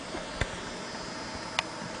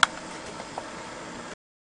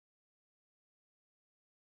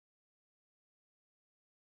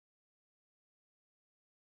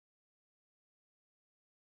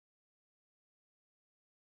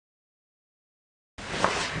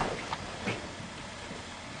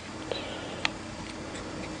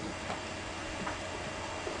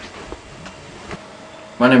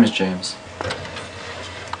My name is James.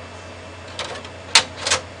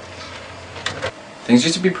 Things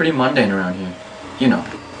used to be pretty mundane around here. You know,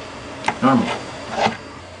 normal.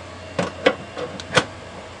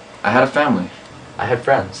 I had a family. I had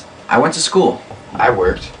friends. I went to school. I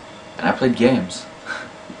worked. And I played games.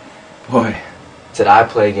 Boy, did I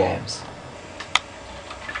play games.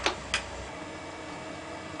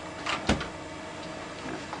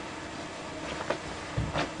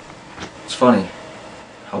 It's funny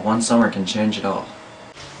how one summer can change it all.